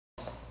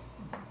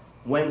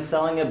When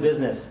selling a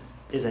business,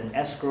 is an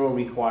escrow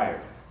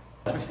required?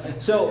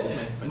 So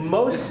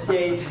most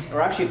states,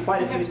 or actually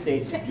quite a few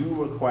states, do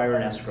require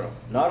an escrow.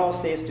 Not all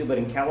states do, but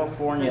in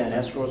California, an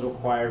escrow is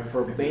required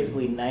for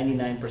basically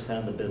 99%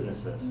 of the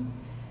businesses.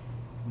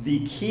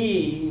 The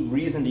key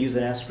reason to use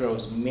an escrow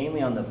is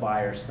mainly on the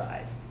buyer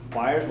side.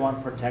 Buyers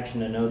want protection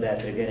to know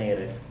that they're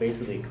getting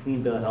basically a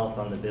clean bill of health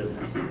on the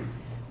business.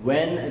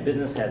 When a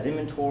business has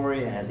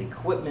inventory and has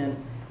equipment,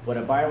 what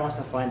a buyer wants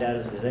to find out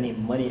is if there's any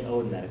money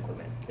owed in that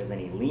equipment. If there's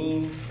any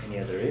liens, any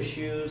other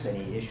issues,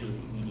 any issues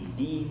with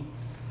the EDD,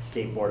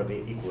 State Board of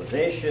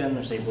Equalization,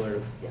 or State Board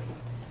of,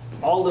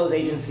 all those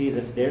agencies,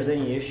 if there's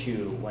any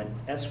issue, when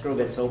escrow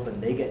gets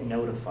open, they get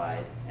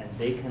notified, and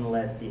they can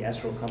let the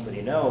escrow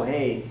company know,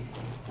 hey,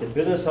 the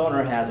business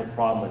owner has a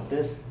problem with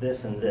this,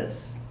 this, and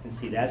this. And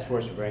see, that's where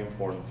it's very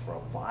important for a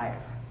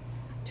buyer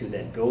to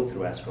then go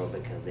through escrow,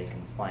 because they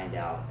can find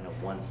out in a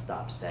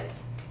one-stop setting.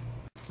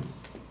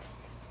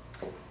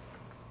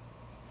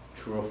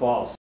 True or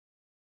false?